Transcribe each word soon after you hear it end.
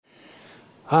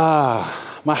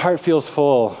My heart feels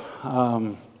full.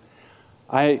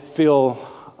 I feel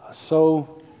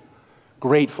so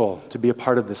grateful to be a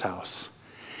part of this house.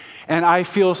 And I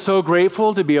feel so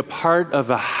grateful to be a part of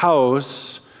a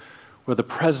house where the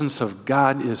presence of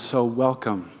God is so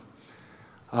welcome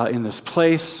in this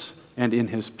place and in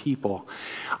his people.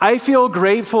 I feel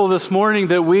grateful this morning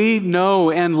that we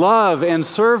know and love and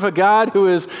serve a God who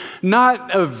is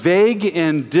not a vague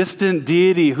and distant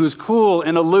deity, who's cool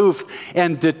and aloof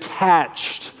and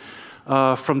detached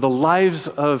from the lives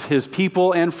of his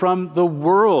people and from the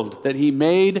world that he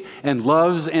made and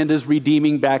loves and is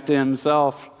redeeming back to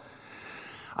himself.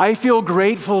 I feel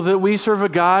grateful that we serve a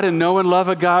God and know and love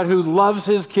a God who loves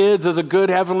his kids as a good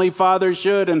heavenly father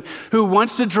should, and who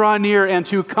wants to draw near and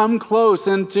to come close,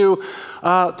 and who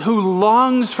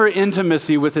longs for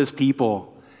intimacy with his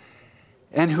people,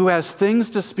 and who has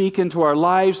things to speak into our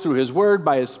lives through his word,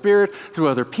 by his spirit, through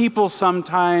other people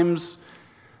sometimes,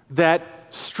 that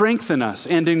strengthen us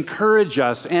and encourage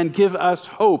us and give us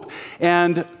hope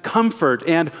and comfort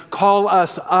and call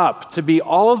us up to be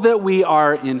all that we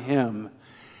are in him.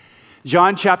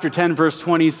 John chapter 10, verse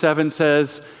 27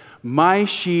 says, "My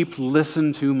sheep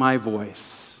listen to my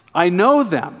voice. I know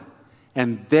them,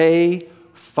 and they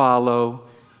follow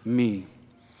me."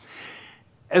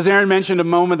 As Aaron mentioned a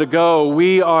moment ago,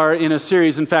 we are in a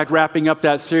series, in fact, wrapping up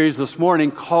that series this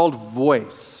morning, called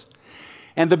Voice.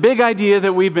 And the big idea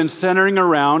that we've been centering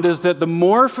around is that the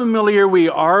more familiar we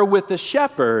are with the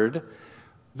shepherd,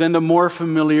 then the more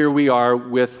familiar we are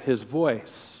with his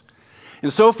voice.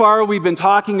 And so far, we've been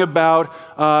talking about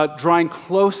drawing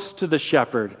close to the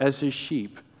shepherd as his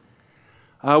sheep.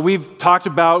 We've talked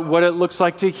about what it looks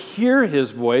like to hear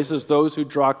his voice as those who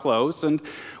draw close. And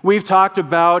we've talked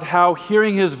about how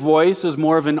hearing his voice is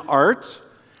more of an art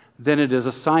than it is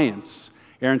a science.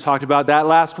 Aaron talked about that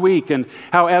last week, and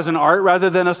how as an art rather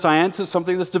than a science is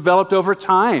something that's developed over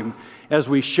time as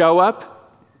we show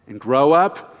up and grow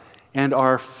up and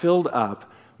are filled up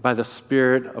by the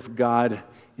Spirit of God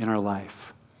in our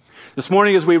life. This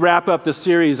morning, as we wrap up this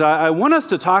series, I want us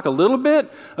to talk a little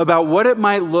bit about what it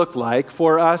might look like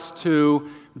for us to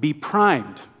be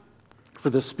primed for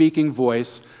the speaking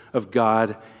voice of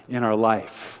God in our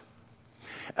life.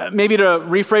 Maybe to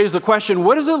rephrase the question,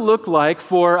 what does it look like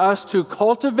for us to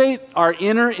cultivate our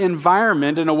inner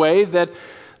environment in a way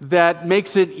that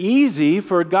makes it easy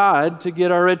for God to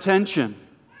get our attention?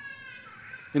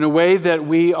 In a way that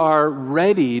we are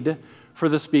readied for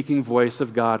the speaking voice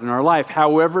of God in our life,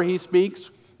 however he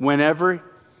speaks, whenever,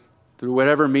 through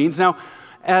whatever means. Now,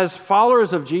 as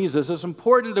followers of Jesus, it's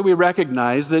important that we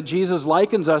recognize that Jesus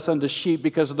likens us unto sheep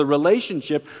because of the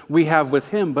relationship we have with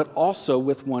him, but also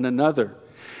with one another.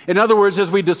 In other words, as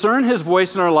we discern his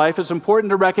voice in our life, it's important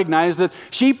to recognize that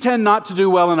sheep tend not to do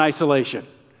well in isolation.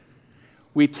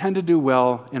 We tend to do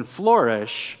well and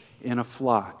flourish in a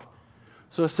flock.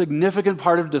 So a significant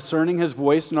part of discerning his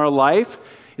voice in our life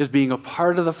is being a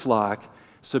part of the flock,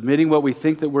 submitting what we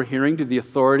think that we're hearing to the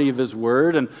authority of his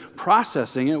word, and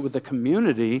processing it with the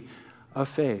community of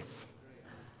faith.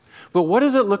 But what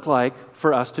does it look like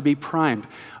for us to be primed?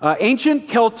 Ancient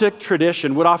Celtic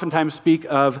tradition would oftentimes speak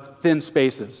of thin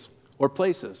spaces or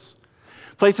places.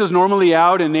 Places normally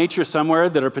out in nature somewhere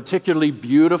that are particularly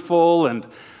beautiful and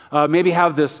maybe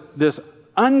have this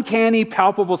uncanny,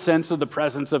 palpable sense of the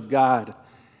presence of God.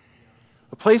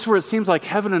 A place where it seems like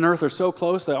heaven and earth are so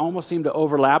close they almost seem to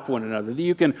overlap one another. That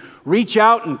you can reach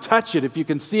out and touch it. If you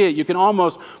can see it, you can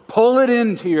almost pull it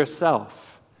into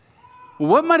yourself.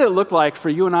 What might it look like for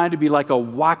you and I to be like a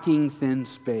walking thin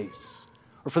space?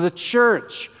 Or for the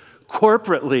church,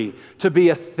 corporately, to be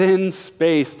a thin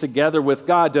space together with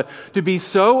God, to be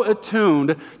so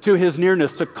attuned to his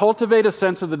nearness, to cultivate a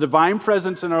sense of the divine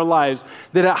presence in our lives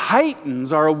that it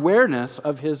heightens our awareness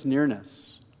of his nearness.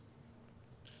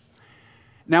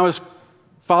 Now, as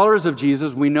followers of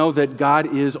Jesus, we know that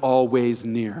God is always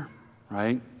near,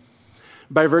 right?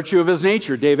 By virtue of his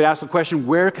nature, David asked the question,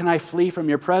 where can I flee from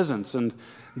your presence? And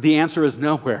the answer is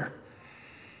nowhere.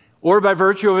 Or by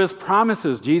virtue of his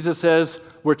promises, Jesus says,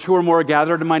 where two or more are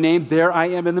gathered in my name, there I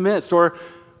am in the midst. Or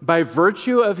by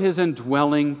virtue of his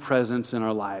indwelling presence in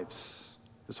our lives,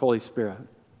 his Holy Spirit.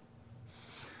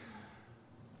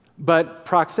 But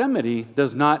proximity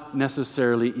does not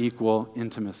necessarily equal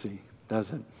intimacy,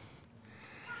 does it?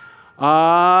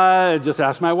 Just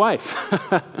ask my wife.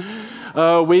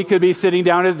 We could be sitting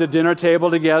down at the dinner table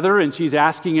together and she's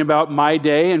asking about my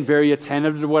day and very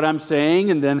attentive to what I'm saying,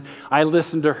 and then I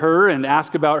listen to her and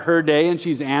ask about her day and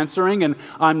she's answering and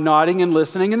I'm nodding and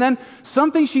listening, and then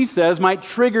something she says might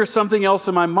trigger something else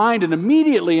in my mind and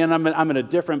immediately I'm in a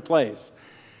different place.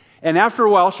 And after a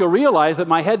while, she'll realize that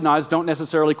my head nods don't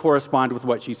necessarily correspond with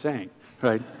what she's saying,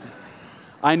 right?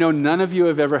 I know none of you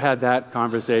have ever had that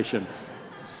conversation.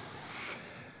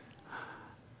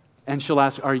 And she'll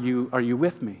ask, are you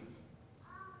with me?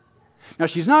 Now,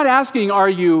 she's not asking, are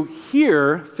you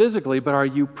here physically, but are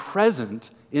you present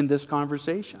in this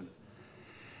conversation?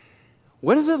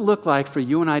 What does it look like for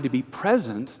you and I to be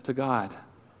present to God?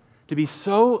 To be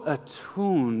so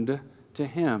attuned to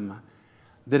Him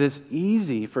that it's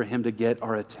easy for Him to get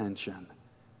our attention.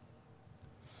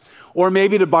 Or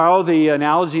maybe to borrow the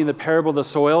analogy in the parable of the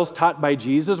soils taught by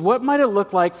Jesus, what might it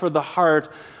look like for the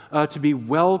heart to be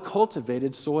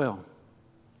well-cultivated soil?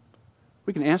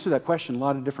 We can answer that question a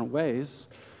lot of different ways.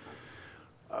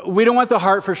 We don't want the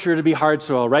heart for sure to be hard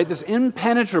soil, right? That's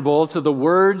impenetrable to the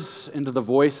words and to the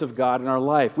voice of God in our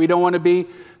life. We don't want to be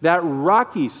that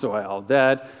rocky soil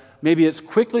that maybe it's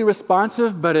quickly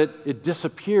responsive, but it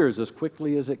disappears as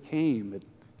quickly as it came.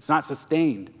 It's not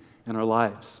sustained in our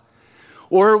lives.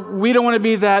 Or we don't want to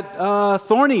be that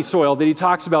thorny soil that he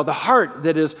talks about, the heart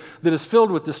that is filled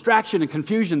with distraction and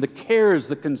confusion, the cares,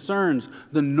 the concerns,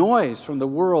 the noise from the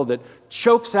world that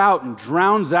chokes out and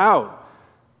drowns out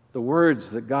the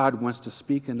words that God wants to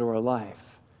speak into our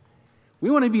life.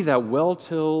 We want to be that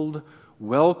well-tilled,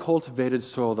 well-cultivated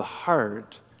soil, the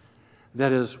heart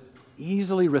that is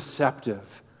easily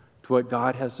receptive to what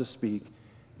God has to speak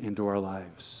into our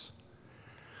lives.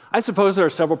 I suppose there are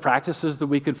several practices that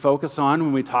we can focus on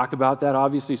when we talk about that.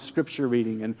 Obviously, scripture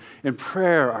reading and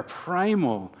prayer are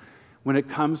primal when it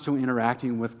comes to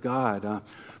interacting with God.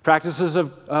 Practices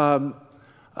of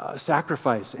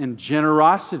sacrifice and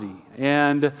generosity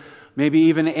and maybe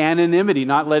even anonymity,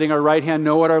 not letting our right hand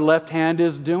know what our left hand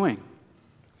is doing.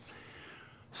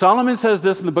 Solomon says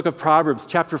this in the book of Proverbs,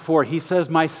 chapter 4. He says,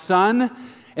 "My son,"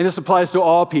 and this applies to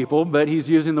all people, but he's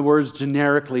using the words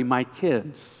generically, "my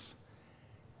kids.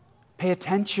 Pay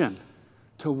attention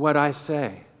to what I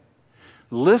say.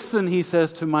 Listen," he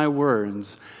says, "to my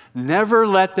words. Never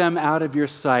let them out of your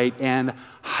sight and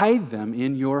hide them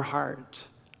in your heart.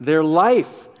 Their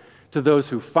life to those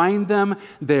who find them,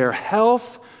 their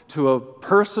health to a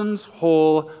person's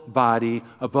whole body.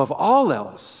 Above all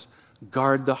else,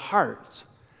 guard the heart,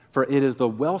 for it is the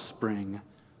wellspring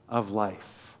of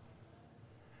life."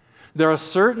 There are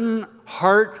certain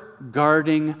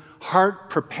heart-guarding,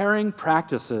 heart-preparing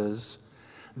practices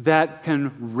that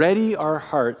can ready our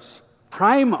hearts,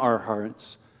 prime our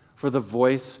hearts for the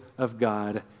voice of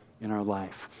God in our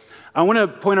life. I want to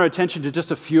point our attention to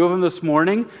just a few of them this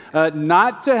morning,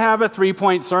 not to have a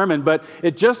three-point sermon, but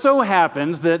it just so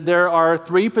happens that there are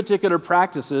three particular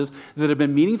practices that have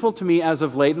been meaningful to me as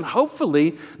of late, and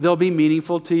hopefully they'll be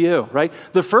meaningful to you, right?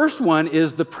 The first one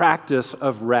is the practice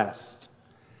of rest.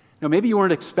 Now, maybe you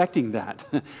weren't expecting that.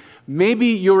 Maybe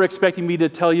you were expecting me to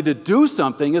tell you to do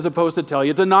something as opposed to tell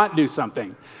you to not do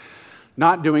something.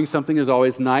 Not doing something is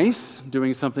always nice.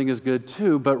 Doing something is good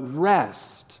too, but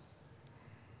rest.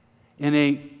 In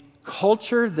a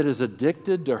culture that is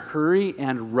addicted to hurry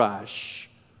and rush,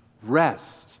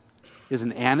 rest is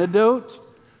an antidote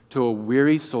to a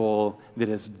weary soul that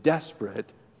is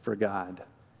desperate for God.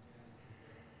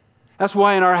 That's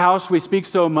why in our house we speak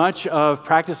so much of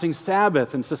practicing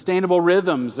Sabbath and sustainable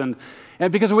rhythms, and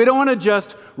because we don't want to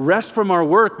just rest from our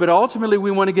work, but ultimately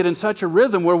we want to get in such a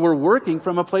rhythm where we're working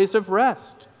from a place of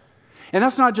rest. And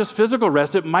that's not just physical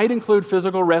rest. It might include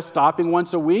physical rest, stopping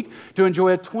once a week to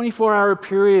enjoy a 24-hour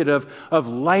period of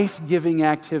life-giving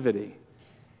activity.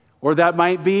 Or that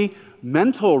might be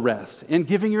mental rest and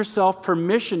giving yourself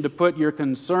permission to put your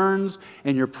concerns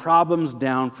and your problems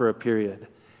down for a period.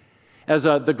 As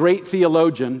the great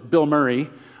theologian, Bill Murray,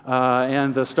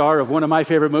 and the star of one of my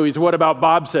favorite movies, What About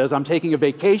Bob, says, "I'm taking a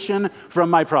vacation from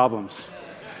my problems."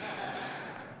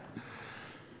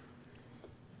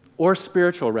 Or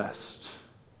spiritual rest,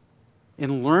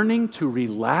 in learning to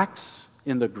relax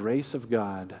in the grace of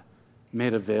God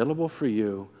made available for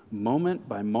you moment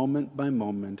by moment by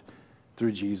moment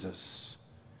through Jesus.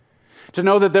 To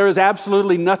know that there is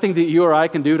absolutely nothing that you or I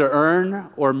can do to earn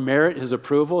or merit His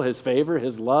approval, His favor,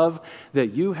 His love,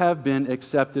 that you have been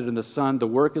accepted in the Son. The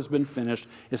work has been finished.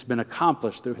 It's been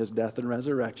accomplished through His death and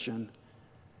resurrection.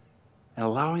 And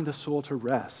allowing the soul to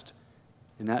rest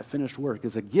in that finished work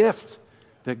is a gift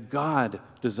that God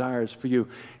desires for you.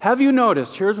 Have you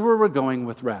noticed, here's where we're going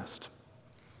with rest.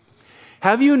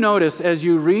 Have you noticed as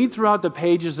you read throughout the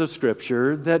pages of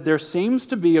Scripture that there seems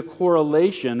to be a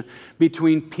correlation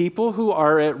between people who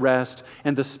are at rest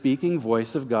and the speaking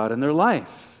voice of God in their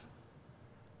life?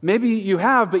 Maybe you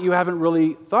have, but you haven't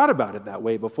really thought about it that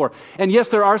way before. And yes,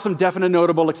 there are some definite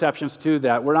notable exceptions to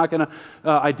that. We're not going to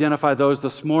identify those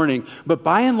this morning. But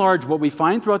by and large, what we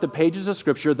find throughout the pages of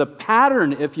Scripture, the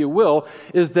pattern, if you will,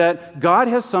 is that God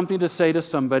has something to say to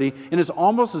somebody, and it's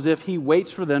almost as if he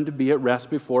waits for them to be at rest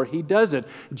before he does it.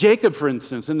 Jacob, for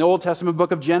instance, in the Old Testament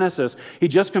book of Genesis, he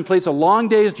just completes a long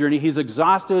day's journey. He's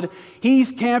exhausted.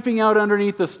 He's camping out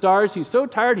underneath the stars. He's so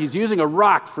tired, he's using a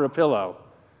rock for a pillow.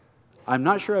 I'm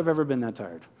not sure I've ever been that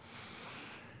tired.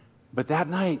 But that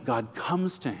night, God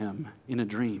comes to him in a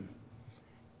dream.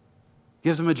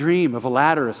 Gives him a dream of a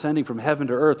ladder ascending from heaven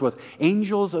to earth with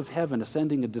angels of heaven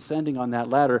ascending and descending on that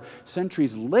ladder.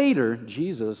 Centuries later,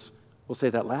 Jesus will say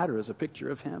that ladder is a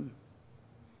picture of him.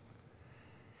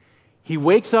 He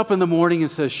wakes up in the morning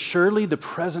and says, surely the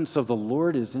presence of the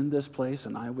Lord is in this place,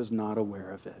 and I was not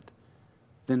aware of it.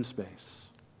 Thin space.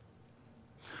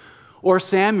 Or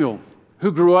Samuel,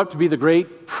 who grew up to be the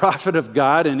great prophet of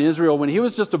God in Israel. When he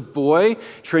was just a boy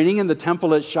training in the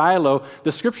temple at Shiloh,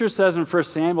 the scripture says in 1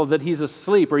 Samuel that he's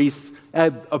asleep, or he's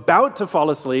about to fall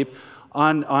asleep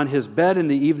on his bed in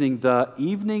the evening. The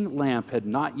evening lamp had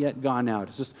not yet gone out.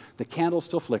 It's just the candle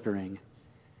still flickering.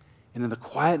 And in the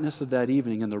quietness of that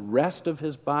evening, in the rest of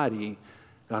his body,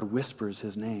 God whispers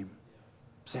his name,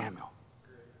 Samuel.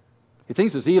 He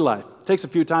thinks it's Eli. It takes a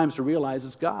few times to realize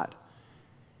it's God.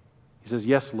 He says,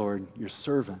 yes, Lord, your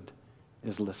servant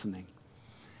is listening.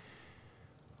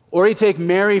 Or you take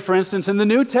Mary, for instance, in the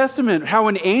New Testament, how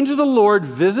an angel of the Lord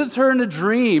visits her in a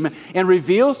dream and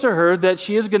reveals to her that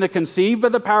she is going to conceive by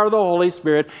the power of the Holy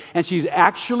Spirit, and she's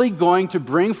actually going to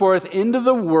bring forth into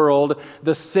the world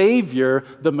the Savior,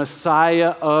 the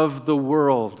Messiah of the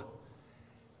world.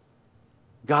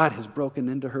 God has broken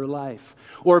into her life.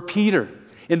 Or Peter.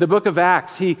 In the book of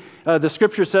Acts, the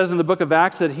scripture says in the book of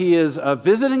Acts that he is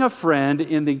visiting a friend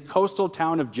in the coastal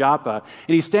town of Joppa,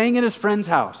 and he's staying in his friend's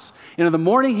house. And in the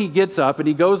morning he gets up and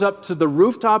he goes up to the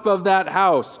rooftop of that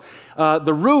house.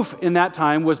 The roof in that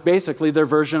time was basically their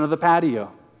version of the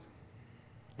patio.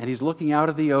 And he's looking out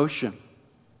at the ocean.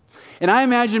 And I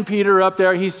imagine Peter up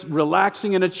there, he's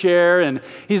relaxing in a chair, and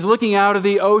he's looking out of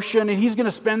the ocean, and he's going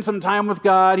to spend some time with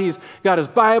God. He's got his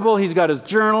Bible, he's got his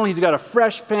journal, he's got a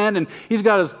fresh pen, and he's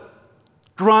got his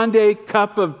grande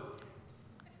cup of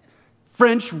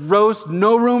French roast,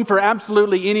 no room for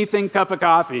absolutely anything cup of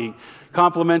coffee,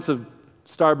 compliments of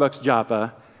Starbucks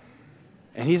Joppa.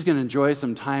 And he's going to enjoy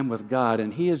some time with God,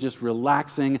 and he is just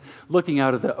relaxing, looking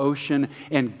out of the ocean,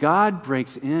 and God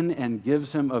breaks in and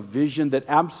gives him a vision that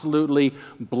absolutely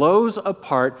blows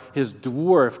apart his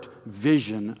dwarfed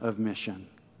vision of mission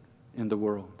in the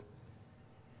world.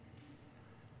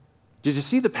 Did you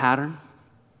see the pattern?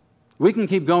 We can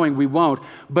keep going, we won't.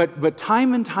 But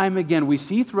time and time again, we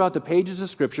see throughout the pages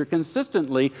of Scripture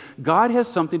consistently, God has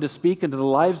something to speak into the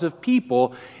lives of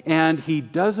people, and he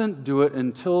doesn't do it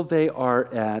until they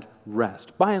are at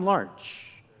rest. By and large,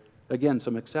 again,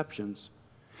 some exceptions.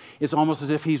 It's almost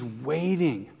as if he's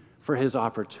waiting for his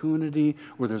opportunity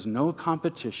where there's no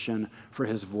competition for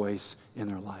his voice in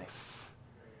their life.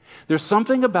 There's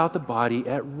something about the body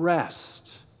at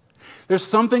rest. There's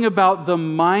something about the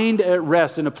mind at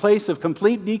rest in a place of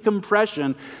complete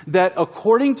decompression that,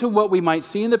 according to what we might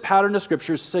see in the pattern of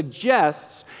Scripture,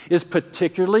 suggests is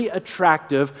particularly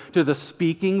attractive to the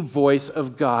speaking voice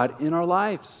of God in our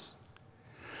lives.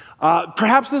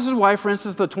 Perhaps this is why, for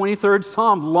instance, the 23rd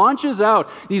Psalm launches out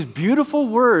these beautiful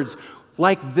words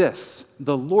like this: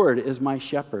 the Lord is my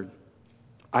shepherd.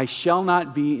 I shall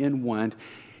not be in want.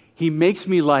 He makes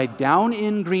me lie down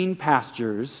in green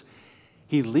pastures.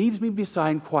 He leads me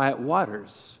beside quiet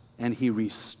waters, and he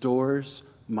restores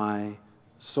my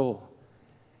soul.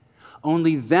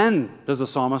 Only then does the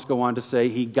psalmist go on to say,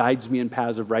 he guides me in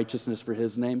paths of righteousness for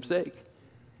his name's sake.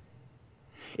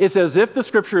 It's as if the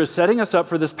Scripture is setting us up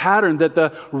for this pattern that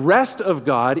the rest of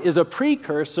God is a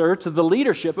precursor to the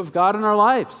leadership of God in our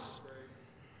lives.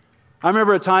 I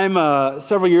remember a time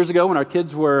several years ago when our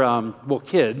kids were,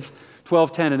 kids,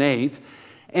 12, 10, and 8,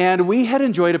 and we had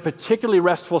enjoyed a particularly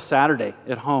restful Saturday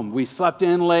at home. We slept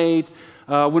in late.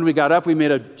 When we got up, we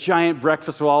made a giant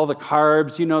breakfast with all the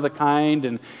carbs, you know the kind.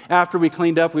 And after we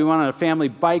cleaned up, we went on a family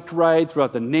bike ride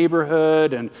throughout the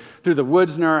neighborhood and through the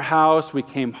woods near our house. We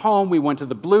came home. We went to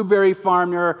the blueberry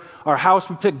farm near our house.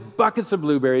 We picked buckets of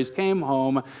blueberries, came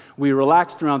home. We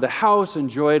relaxed around the house,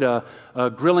 enjoyed a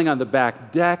grilling on the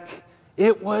back deck.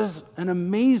 It was an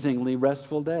amazingly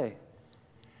restful day.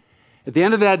 At the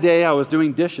end of that day, I was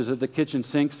doing dishes at the kitchen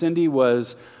sink. Cindy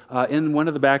was in one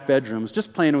of the back bedrooms,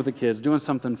 just playing with the kids, doing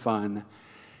something fun.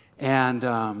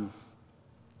 And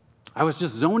I was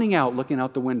just zoning out, looking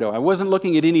out the window. I wasn't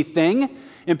looking at anything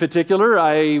in particular.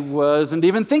 I wasn't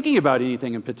even thinking about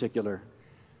anything in particular.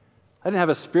 I didn't have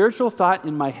a spiritual thought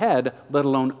in my head, let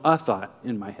alone a thought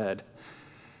in my head.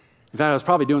 In fact, I was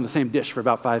probably doing the same dish for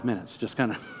about 5 minutes, just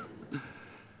kind of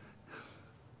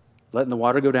letting the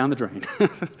water go down the drain.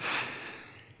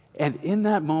 And in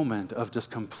that moment of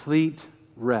just complete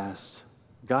rest,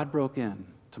 God broke in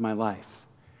to my life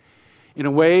in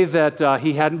a way that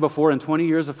he hadn't before in 20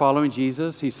 years of following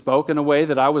Jesus. He spoke in a way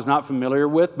that I was not familiar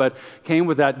with, but came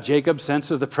with that Jacob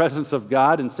sense of the presence of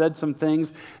God and said some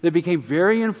things that became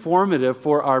very informative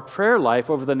for our prayer life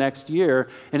over the next year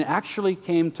and actually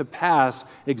came to pass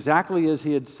exactly as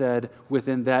he had said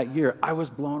within that year. I was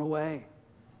blown away.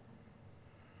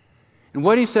 And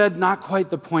what he said, not quite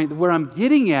the point. Where I'm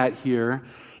getting at here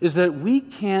is that we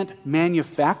can't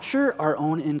manufacture our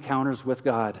own encounters with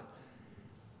God,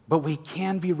 but we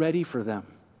can be ready for them.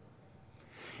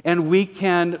 And we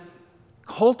can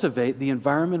cultivate the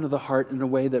environment of the heart in a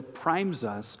way that primes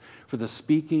us for the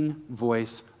speaking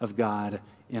voice of God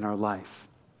in our life.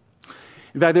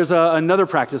 In fact, there's another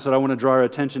practice that I want to draw our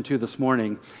attention to this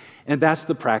morning, and that's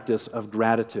the practice of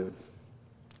gratitude.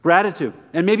 Gratitude.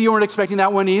 And maybe you weren't expecting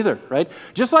that one either, right?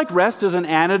 Just like rest is an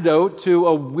antidote to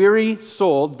a weary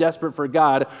soul desperate for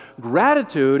God,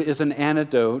 gratitude is an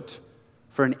antidote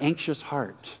for an anxious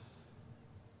heart.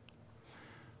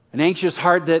 An anxious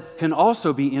heart that can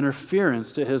also be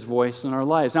interference to his voice in our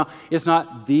lives. Now, it's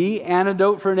not the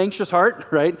antidote for an anxious heart,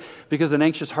 right? Because an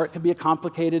anxious heart can be a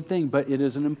complicated thing, but it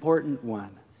is an important one.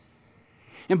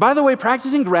 And by the way,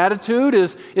 practicing gratitude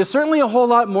is certainly a whole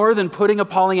lot more than putting a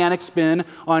Pollyannic spin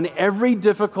on every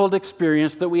difficult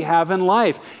experience that we have in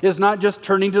life. It's not just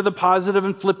turning to the positive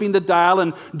and flipping the dial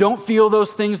and don't feel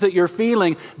those things that you're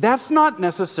feeling. That's not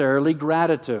necessarily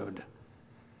gratitude,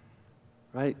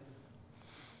 right?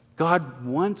 God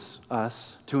wants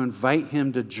us to invite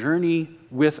him to journey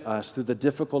with us through the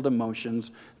difficult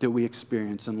emotions that we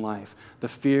experience in life. The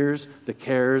fears, the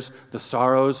cares, the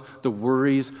sorrows, the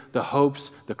worries, the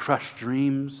hopes, the crushed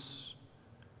dreams.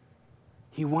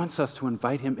 He wants us to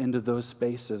invite him into those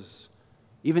spaces,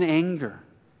 even anger.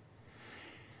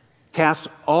 Cast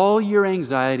all your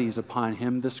anxieties upon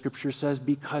him, the scripture says,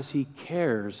 because he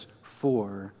cares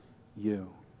for you.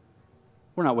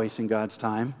 We're not wasting God's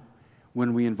time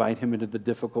when we invite him into the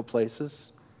difficult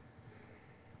places.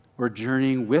 We're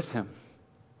journeying with him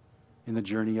in the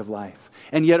journey of life.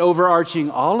 And yet overarching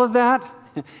all of that,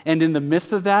 and in the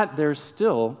midst of that, there's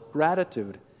still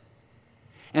gratitude.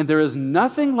 And there is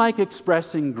nothing like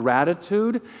expressing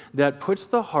gratitude that puts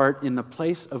the heart in the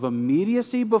place of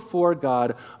immediacy before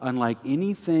God unlike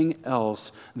anything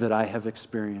else that I have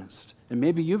experienced. And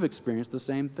maybe you've experienced the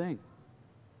same thing.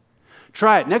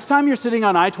 Try it. Next time you're sitting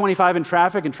on I-25 in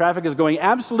traffic and traffic is going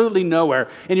absolutely nowhere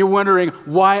and you're wondering,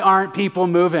 why aren't people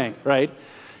moving, right?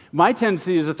 My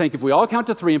tendency is to think if we all count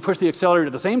to 3 and push the accelerator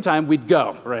at the same time, we'd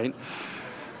go, right?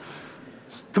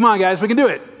 Come on, guys, we can do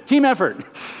it. Team effort.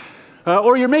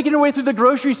 Or you're making your way through the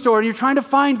grocery store and you're trying to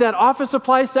find that office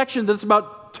supply section that's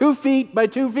about 2 feet by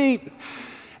 2 feet.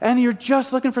 And you're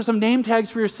just looking for some name tags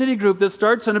for your city group that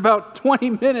starts in about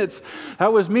 20 minutes.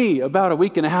 That was me about a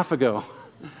week and a half ago.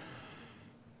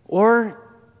 Or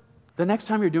the next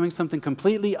time you're doing something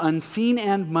completely unseen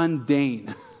and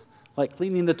mundane, like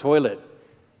cleaning the toilet.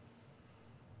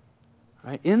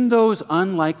 Right? In those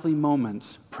unlikely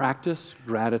moments, practice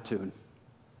gratitude.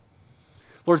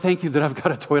 Lord, thank you that I've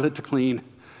got a toilet to clean.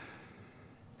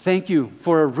 Thank you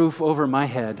for a roof over my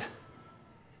head.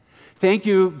 Thank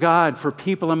you, God, for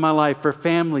people in my life, for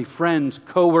family, friends,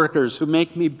 coworkers who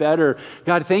make me better.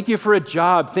 God, thank you for a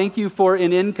job. Thank you for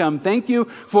an income. Thank you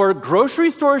for grocery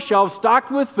store shelves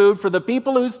stocked with food, for the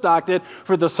people who stocked it,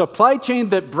 for the supply chain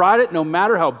that brought it, no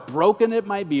matter how broken it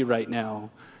might be right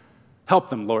now. Help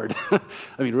them, Lord. I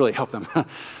mean, really help them.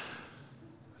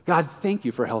 God, thank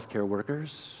you for healthcare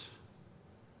workers.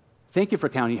 Thank you for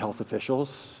county health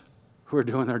officials who are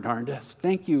doing their darndest.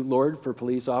 Thank you, Lord, for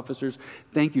police officers.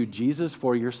 Thank you, Jesus,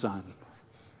 for your Son,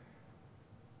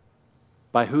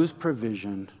 by whose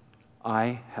provision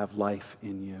I have life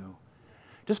in you.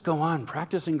 Just go on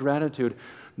practicing gratitude.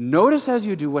 Notice as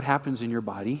you do what happens in your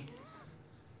body,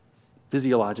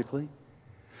 physiologically.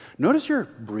 Notice your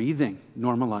breathing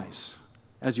normalize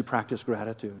as you practice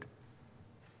gratitude.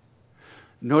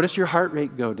 Notice your heart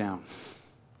rate go down.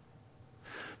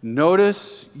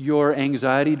 Notice your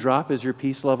anxiety drop as your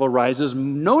peace level rises.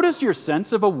 Notice your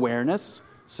sense of awareness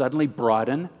suddenly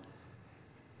broaden.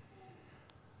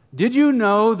 Did you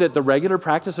know that the regular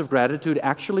practice of gratitude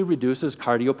actually reduces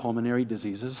cardiopulmonary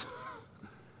diseases?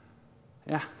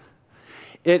 Yeah.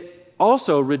 It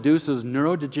also reduces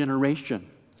neurodegeneration,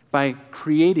 by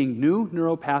creating new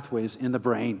neural pathways in the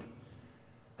brain.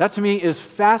 That to me is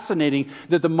fascinating,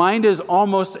 that the mind is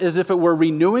almost as if it were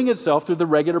renewing itself through the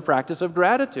regular practice of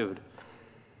gratitude.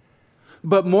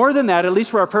 But more than that, at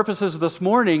least for our purposes this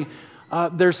morning,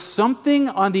 there's something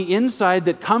on the inside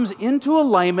that comes into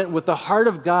alignment with the heart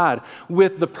of God,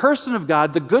 with the person of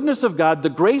God, the goodness of God, the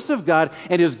grace of God,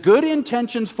 and His good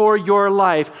intentions for your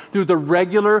life through the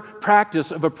regular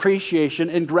practice of appreciation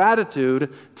and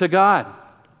gratitude to God.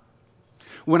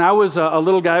 When I was a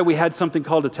little guy, we had something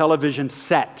called a television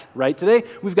set, right? Today,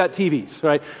 we've got TVs,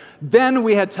 right? Then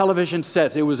we had television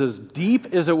sets. It was as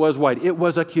deep as it was wide. It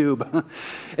was a cube.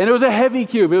 And it was a heavy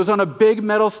cube. It was on a big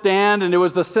metal stand, and it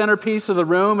was the centerpiece of the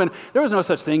room. And there was no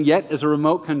such thing yet as a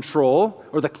remote control,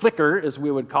 or the clicker, as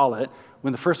we would call it,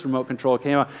 when the first remote control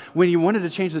came out. When you wanted to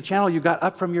change the channel, you got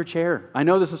up from your chair. I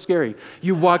know this is scary.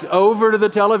 You walked over to the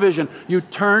television. You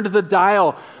turned the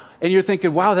dial. And you're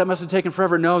thinking, wow, that must have taken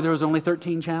forever. No, there was only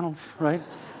 13 channels, right?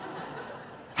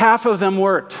 Half of them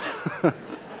worked.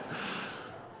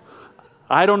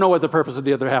 I don't know what the purpose of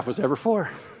the other half was ever for,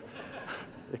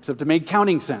 except it made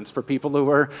counting sense for people who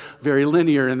are very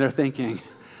linear in their thinking.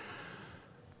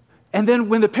 And then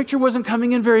when the picture wasn't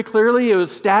coming in very clearly, it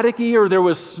was staticky, or there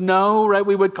was snow, right?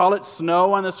 We would call it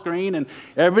snow on the screen, and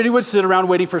everybody would sit around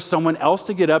waiting for someone else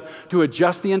to get up to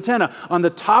adjust the antenna. On the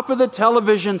top of the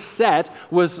television set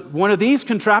was one of these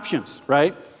contraptions,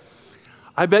 right?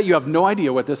 I bet you have no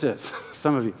idea what this is.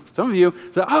 Some of you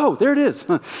say, oh, there it is.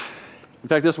 In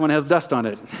fact, this one has dust on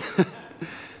it.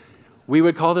 We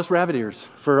would call this rabbit ears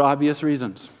for obvious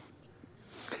reasons.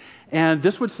 And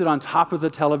this would sit on top of the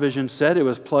television set. It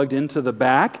was plugged into the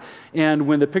back. And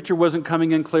when the picture wasn't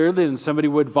coming in clearly, then somebody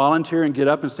would volunteer and get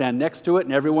up and stand next to it.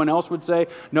 And everyone else would say,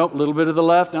 nope, a little bit to the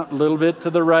left, no, a little bit to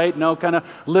the right. No, kind of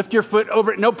lift your foot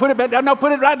over it. No, put it back down. No,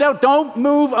 put it right down. Don't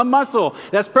move a muscle.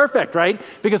 That's perfect, right?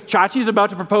 Because Chachi's about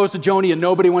to propose to Joni and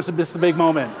nobody wants to miss the big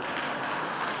moment.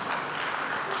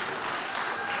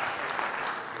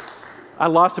 I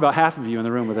lost about half of you in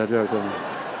the room with that joke.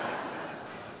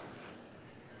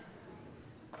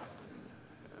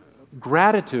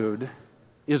 Gratitude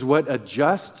is what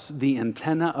adjusts the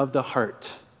antenna of the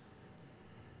heart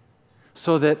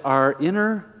so that our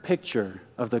inner picture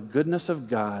of the goodness of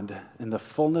God and the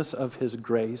fullness of His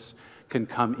grace can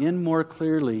come in more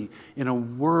clearly in a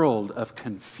world of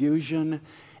confusion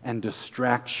and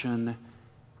distraction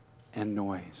and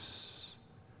noise.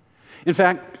 In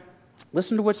fact,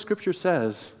 listen to what Scripture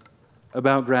says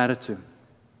about gratitude.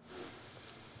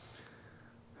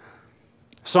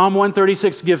 Psalm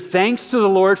 136, give thanks to the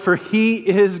Lord, for He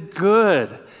is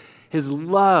good. His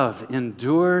love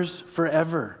endures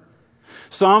forever.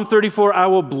 Psalm 34, I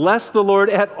will bless the Lord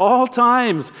at all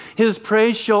times. His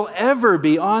praise shall ever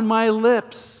be on my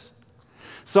lips.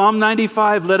 Psalm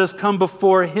 95, let us come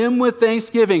before Him with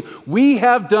thanksgiving. We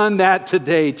have done that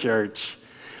today, church.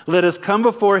 Let us come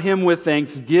before Him with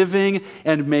thanksgiving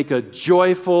and make a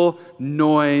joyful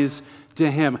noise to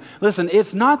Him. Listen,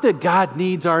 it's not that God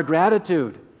needs our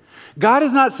gratitude. God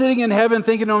is not sitting in heaven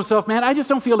thinking to Himself, man, I just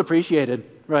don't feel appreciated,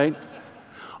 right?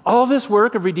 All this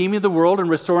work of redeeming the world and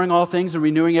restoring all things and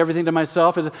renewing everything to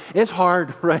myself, it's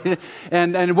hard, right?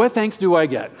 And what thanks do I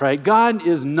get, right? God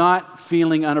is not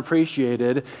feeling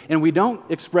unappreciated, and we don't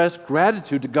express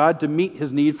gratitude to God to meet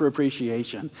His need for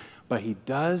appreciation, but He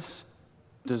does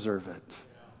deserve it.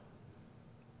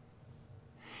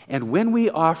 And when we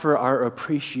offer our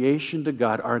appreciation to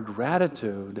God, our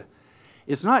gratitude,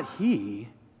 it's not He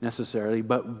necessarily,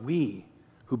 but we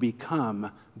who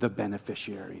become the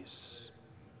beneficiaries.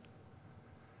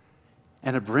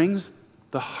 And it brings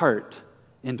the heart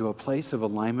into a place of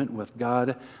alignment with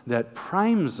God that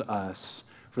primes us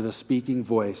for the speaking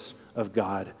voice of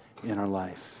God in our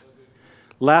life.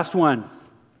 Last one.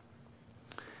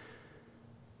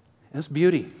 That's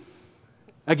beauty.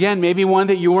 Again, maybe one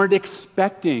that you weren't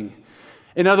expecting.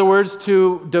 In other words,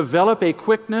 to develop a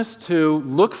quickness to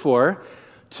look for,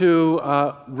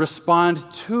 to respond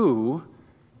to,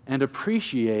 and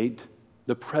appreciate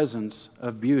the presence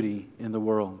of beauty in the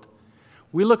world.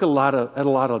 We look at a lot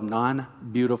of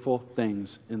non-beautiful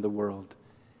things in the world.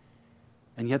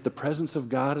 And yet the presence of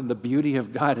God and the beauty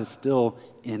of God is still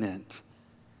in it.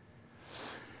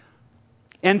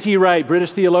 N.T. Wright,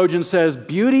 British theologian, says,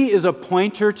 beauty is a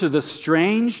pointer to the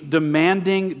strange,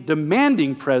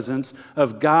 demanding presence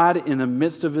of God in the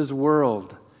midst of His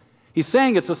world. He's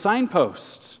saying it's a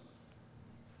signpost.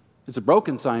 It's a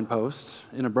broken signpost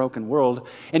in a broken world,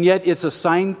 and yet it's a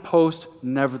signpost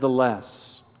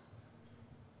nevertheless.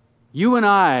 You and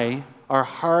I are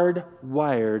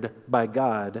hardwired by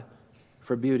God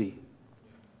for beauty.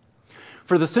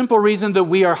 for the simple reason that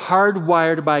we are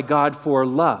hardwired by God for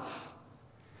love.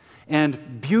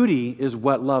 And beauty is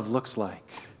what love looks like,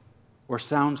 or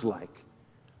sounds like,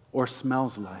 or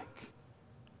smells like.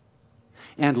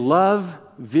 And love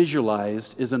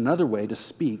visualized is another way to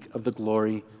speak of the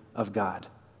glory of God.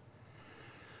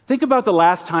 Think about the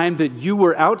last time that you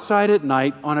were outside at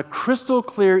night on a crystal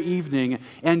clear evening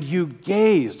and you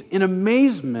gazed in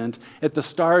amazement at the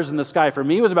stars in the sky. For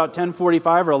me, it was about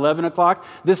 10:45 or 11 o'clock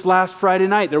this last Friday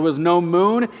night. There was no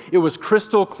moon. It was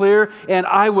crystal clear, and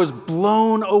I was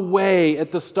blown away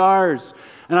at the stars.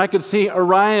 And I could see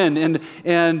Orion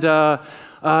and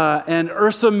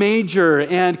Ursa Major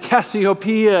and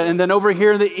Cassiopeia, and then over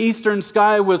here in the eastern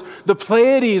sky was the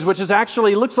Pleiades, which is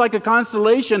actually looks like a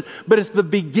constellation, but it's the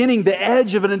beginning, the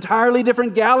edge of an entirely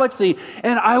different galaxy.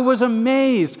 And I was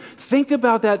amazed. Think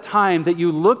about that time that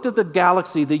you looked at the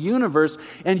galaxy, the universe,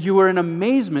 and you were in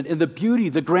amazement in the beauty,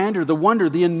 the grandeur, the wonder,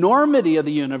 the enormity of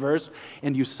the universe,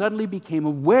 and you suddenly became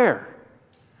aware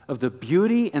of the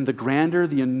beauty and the grandeur,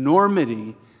 the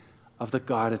enormity of the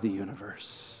God of the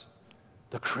universe,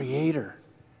 the Creator.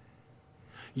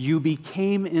 You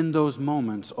became in those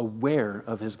moments aware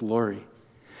of His glory.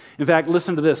 In fact,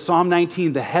 listen to this. Psalm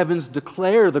 19, the heavens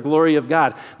declare the glory of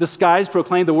God. The skies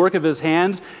proclaim the work of His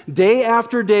hands. Day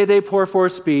after day they pour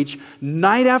forth speech.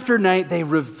 Night after night they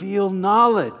reveal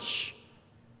knowledge.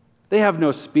 They have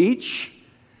no speech.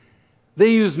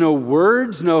 They use no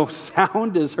words. No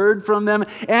sound is heard from them.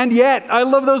 And yet, I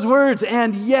love those words,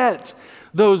 and yet,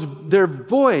 their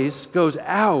voice goes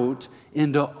out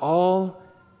into all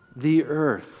the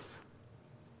earth.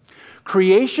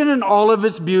 Creation in all of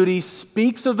its beauty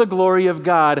speaks of the glory of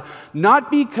God,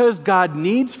 not because God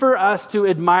needs for us to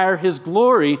admire His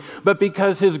glory, but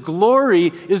because His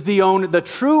glory is the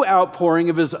true outpouring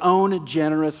of His own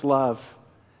generous love.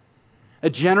 A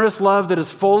generous love that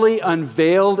is fully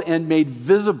unveiled and made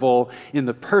visible in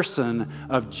the person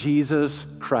of Jesus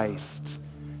Christ.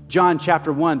 John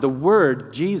chapter 1, the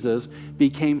Word, Jesus,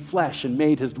 became flesh and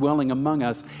made His dwelling among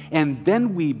us, and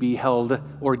then we beheld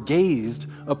or gazed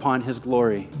upon His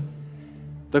glory.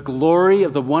 The glory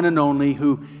of the one and only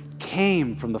who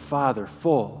came from the Father,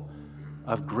 full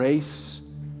of grace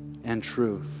and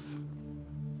truth.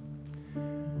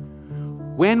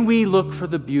 When we look for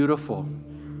the beautiful,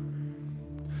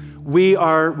 we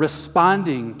are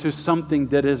responding to something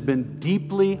that has been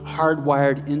deeply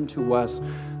hardwired into us,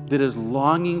 that is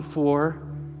longing for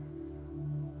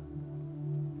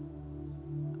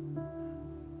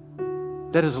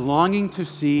to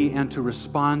see and to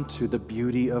respond to the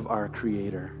beauty of our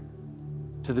Creator,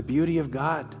 to the beauty of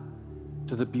God,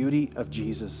 to the beauty of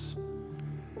Jesus.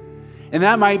 And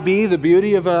that might be the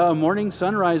beauty of a morning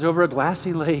sunrise over a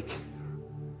glassy lake.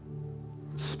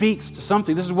 It speaks to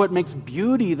something. This is what makes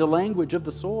beauty the language of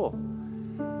the soul.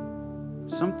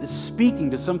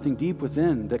 Speaking to something deep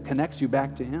within that connects you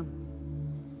back to Him.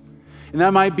 And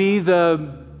that might be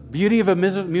the beauty of a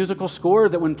musical score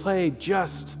that when played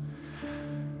just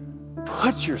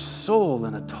puts your soul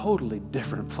in a totally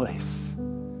different place.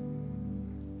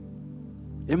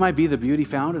 It might be the beauty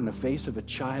found in the face of a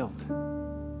child,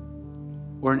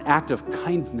 or an act of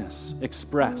kindness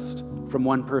expressed from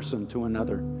one person to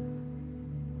another.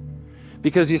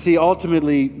 Because you see,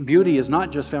 ultimately, beauty is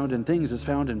not just found in things, it's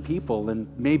found in people, and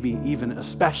maybe even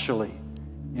especially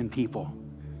in people.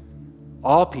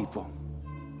 All people.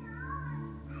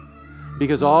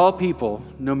 Because all people,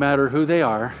 no matter who they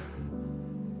are,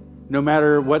 no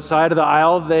matter what side of the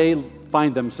aisle they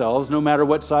find themselves, no matter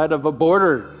what side of a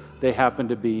border they happen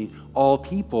to be, all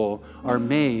people are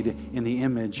made in the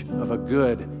image of a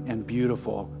good and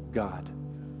beautiful God.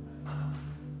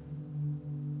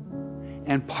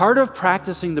 And part of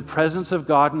practicing the presence of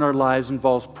God in our lives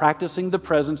involves practicing the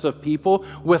presence of people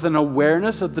with an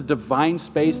awareness of the divine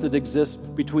space that exists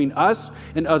between us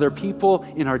and other people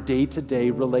in our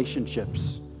day-to-day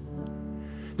relationships.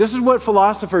 This is what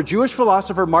Jewish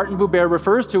philosopher Martin Buber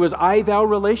refers to as I-thou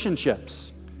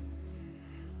relationships.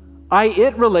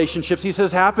 I-it relationships, he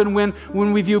says, happen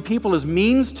when we view people as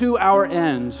means to our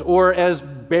ends or as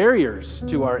barriers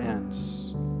to our ends.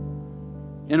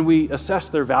 And we assess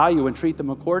their value and treat them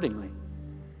accordingly.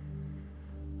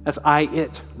 That's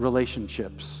I-it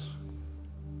relationships.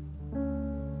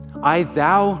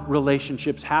 I-thou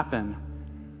relationships happen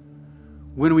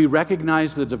when we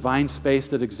recognize the divine space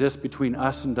that exists between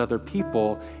us and other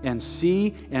people and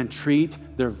see and treat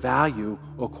their value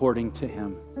according to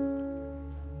Him.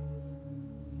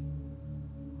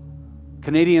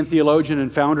 Canadian theologian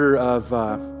and founder of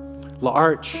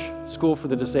L'Arche School for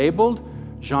the Disabled,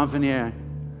 Jean Vanier,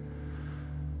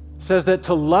 says that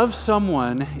to love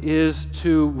someone is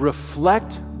to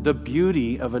reflect the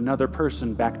beauty of another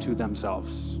person back to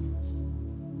themselves.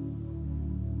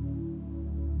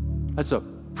 That's a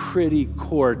pretty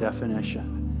core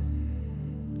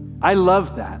definition. I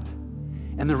love that.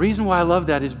 And the reason why I love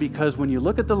that is because when you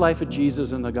look at the life of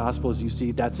Jesus in the Gospels, you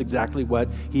see that's exactly what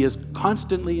he is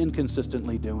constantly and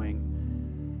consistently doing.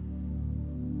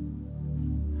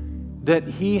 That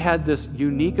he had this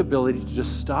unique ability to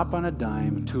just stop on a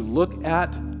dime, to look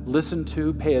at, listen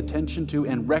to, pay attention to,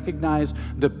 and recognize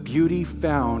the beauty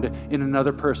found in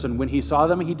another person. When he saw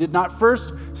them, he did not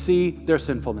first see their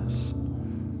sinfulness.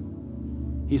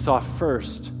 He saw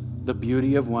first the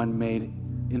beauty of one made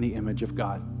in the image of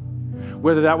God.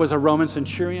 Whether that was a Roman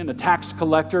centurion, a tax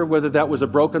collector, whether that was a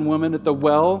broken woman at the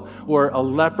well, or a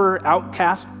leper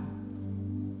outcast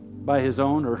by his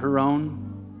own or her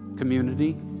own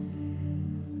community,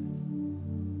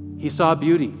 he saw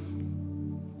beauty.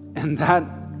 And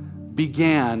that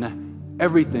began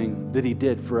everything that he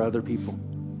did for other people,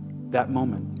 that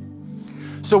moment.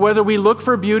 So whether we look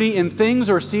for beauty in things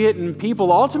or see it in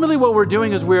people, ultimately what we're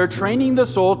doing is we're training the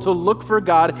soul to look for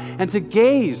God and to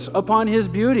gaze upon his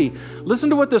beauty. Listen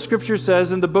to what the scripture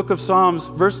says in the book of Psalms,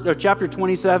 chapter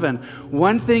 27.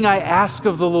 One thing I ask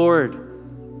of the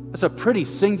Lord. That's a pretty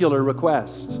singular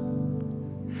request.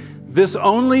 This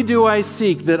only do I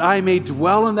seek, that I may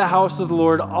dwell in the house of the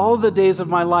Lord all the days of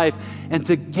my life, and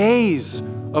to gaze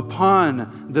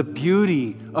upon the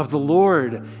beauty of the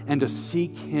Lord and to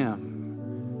seek him.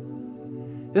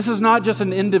 This is not just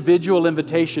an individual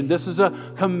invitation. This is a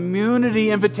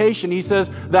community invitation. He says,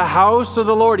 the house of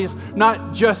the Lord. He's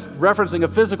not just referencing a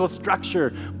physical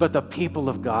structure, but the people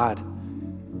of God.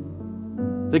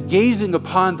 The gazing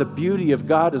upon the beauty of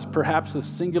God is perhaps the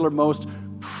singular most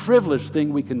privileged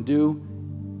thing we can do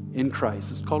in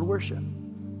Christ. It's called worship. And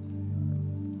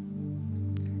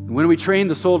when we train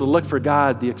the soul to look for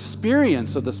God, the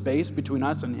experience of the space between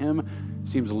us and him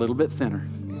seems a little bit thinner.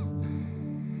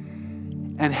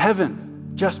 And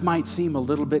heaven just might seem a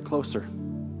little bit closer.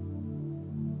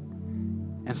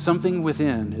 And something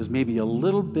within is maybe a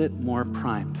little bit more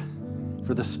primed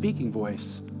for the speaking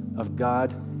voice of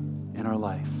God in our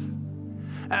life.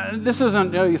 This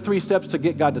isn't 3 steps to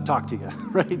get God to talk to you,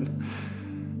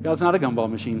 right? God's not a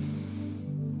gumball machine.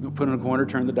 You put it in a corner,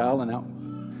 turn the dial, and out.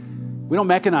 We don't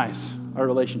mechanize our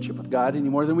relationship with God any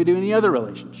more than we do any other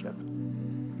relationship.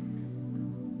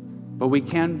 But we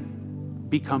can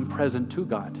become present to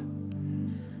God.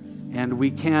 And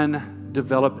we can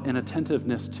develop an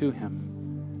attentiveness to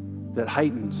him that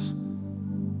heightens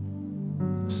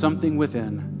something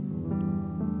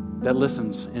within that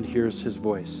listens and hears his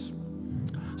voice.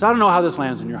 So I don't know how this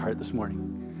lands in your heart this morning.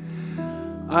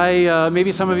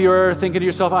 Maybe some of you are thinking to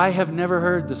yourself, I have never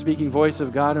heard the speaking voice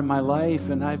of God in my life,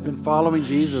 and I've been following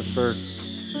Jesus for...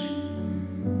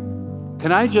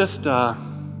 Can I just,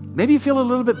 maybe you feel a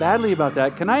little bit badly about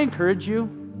that. Can I encourage you?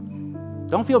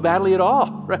 Don't feel badly at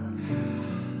all, right?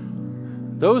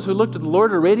 Those who look to the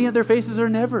Lord are radiant, their faces are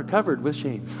never covered with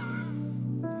shame.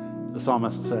 The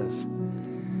psalmist says.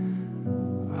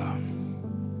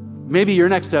 Maybe your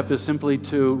next step is simply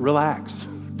to relax,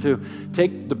 to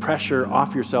take the pressure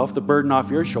off yourself, the burden off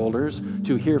your shoulders,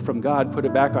 to hear from God, put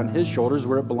it back on his shoulders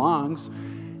where it belongs,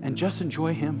 and just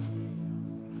enjoy him.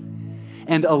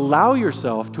 And allow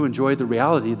yourself to enjoy the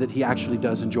reality that he actually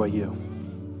does enjoy you.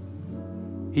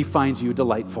 He finds you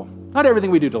delightful. Not everything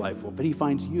we do delightful, but he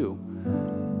finds you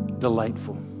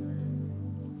delightful.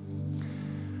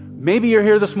 Maybe you're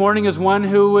here this morning as one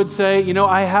who would say,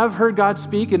 I have heard God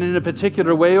speak and in a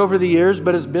particular way over the years,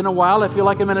 but it's been a while. I feel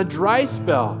like I'm in a dry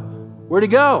spell. Where'd he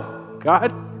go?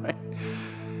 God? Right?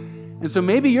 And so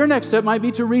maybe your next step might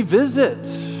be to revisit.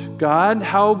 God,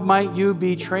 how might you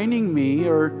be training me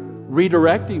or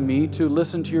redirecting me to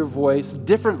listen to your voice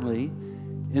differently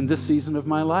in this season of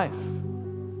my life?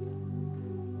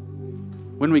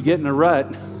 When we get in a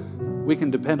rut, we can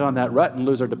depend on that rut and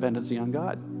lose our dependency on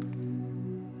God.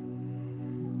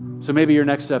 So maybe your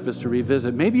next step is to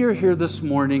revisit. Maybe you're here this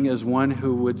morning as one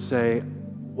who would say,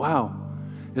 wow,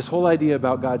 this whole idea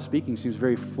about God speaking seems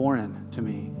very foreign to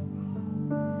me.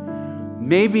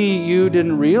 Maybe you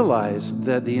didn't realize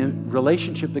that the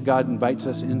relationship that God invites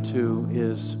us into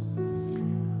is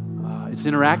it's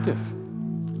interactive,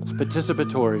 it's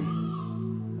participatory.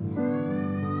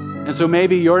 And so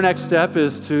maybe your next step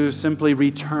is to simply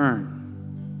return.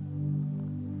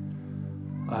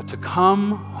 To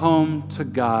come home to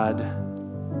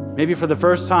God, maybe for the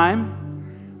first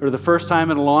time, or the first time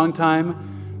in a long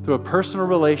time, through a personal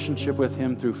relationship with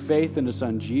him, through faith in his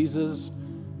son Jesus,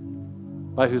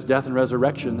 by whose death and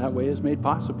resurrection that way is made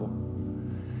possible.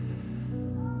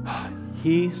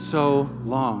 He so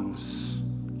longs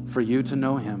for you to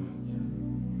know him.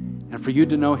 and for you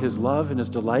to know his love and his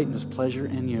delight and his pleasure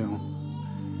in you,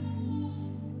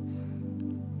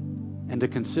 and to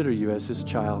consider you as his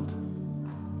child.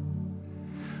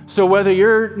 So whether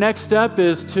your next step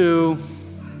is to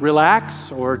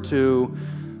relax or to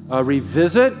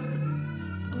revisit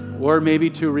or maybe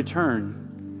to return,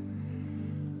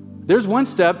 there's one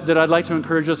step that I'd like to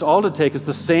encourage us all to take. It's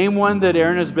the same one that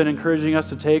Aaron has been encouraging us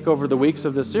to take over the weeks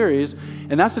of this series,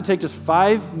 and that's to take just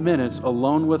 5 minutes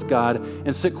alone with God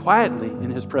and sit quietly in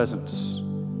his presence.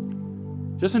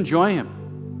 Just enjoy him.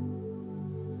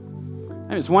 I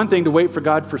mean, it's one thing to wait for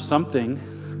God for something.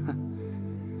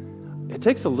 It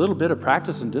takes a little bit of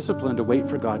practice and discipline to wait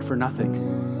for God for nothing.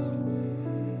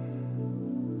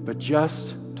 But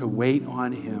just to wait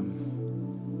on him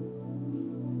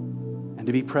and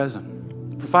to be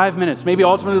present for 5 minutes. Maybe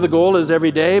ultimately the goal is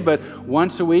every day, but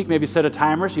once a week, maybe set a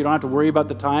timer so you don't have to worry about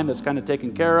the time. That's kind of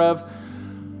taken care of.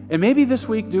 And maybe this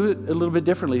week do it a little bit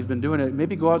differently. You've been doing it.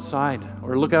 Maybe go outside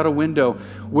or look out a window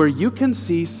where you can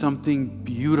see something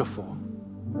beautiful.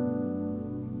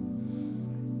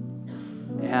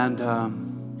 And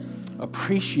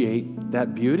appreciate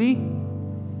that beauty.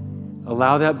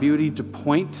 Allow that beauty to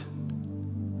point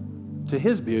to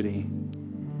his beauty.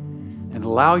 And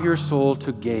allow your soul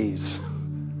to gaze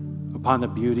upon the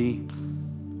beauty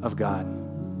of God.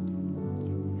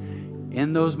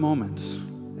 In those moments,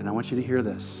 and I want you to hear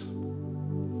this,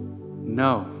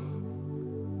 know,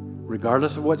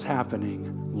 regardless of what's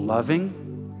happening,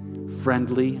 loving,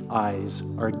 friendly eyes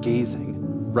are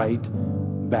gazing right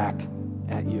back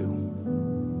at you.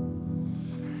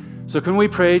 So can we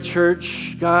pray,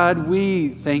 church? God, we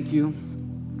thank you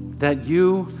that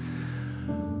you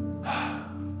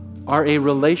are a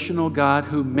relational God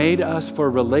who made us for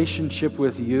relationship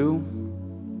with you,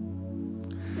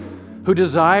 who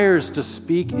desires to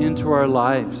speak into our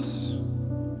lives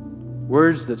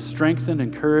words that strengthen,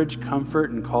 encourage,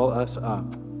 comfort, and call us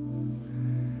up.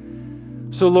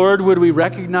 So, Lord, would we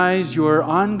recognize your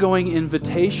ongoing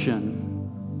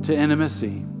invitation to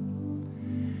intimacy?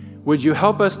 Would you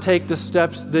help us take the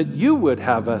steps that you would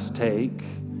have us take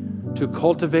to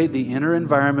cultivate the inner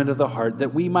environment of the heart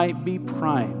that we might be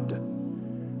primed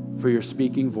for your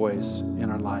speaking voice in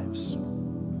our lives?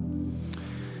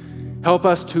 Help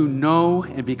us to know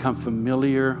and become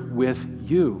familiar with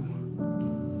you,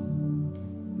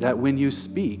 that when you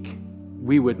speak,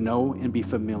 we would know and be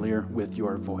familiar with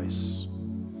your voice.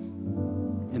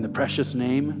 In the precious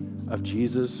name of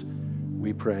Jesus,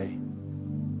 we pray.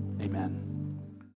 Amen.